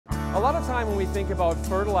A lot of time when we think about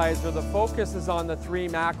fertilizer, the focus is on the three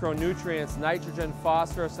macronutrients, nitrogen,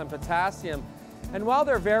 phosphorus, and potassium. And while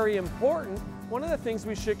they're very important, one of the things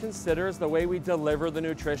we should consider is the way we deliver the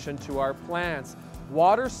nutrition to our plants.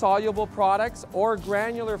 Water-soluble products or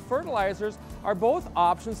granular fertilizers are both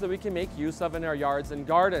options that we can make use of in our yards and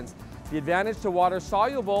gardens. The advantage to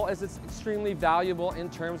water-soluble is it's extremely valuable in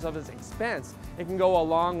terms of its expense. It can go a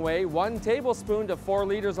long way. 1 tablespoon to 4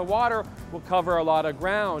 liters of water will cover a lot of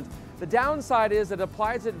ground. The downside is it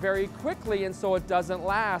applies it very quickly and so it doesn't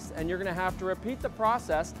last, and you're going to have to repeat the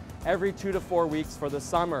process every 2 to 4 weeks for the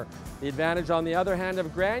summer. The advantage on the other hand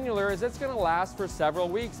of granular is it's going to last for several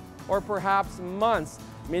weeks or perhaps months,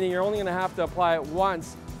 meaning you're only going to have to apply it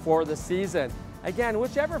once for the season. Again,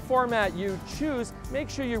 whichever format you choose, make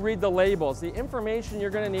sure you read the labels. The information you're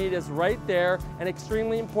going to need is right there and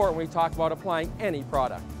extremely important when we talk about applying any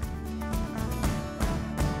product.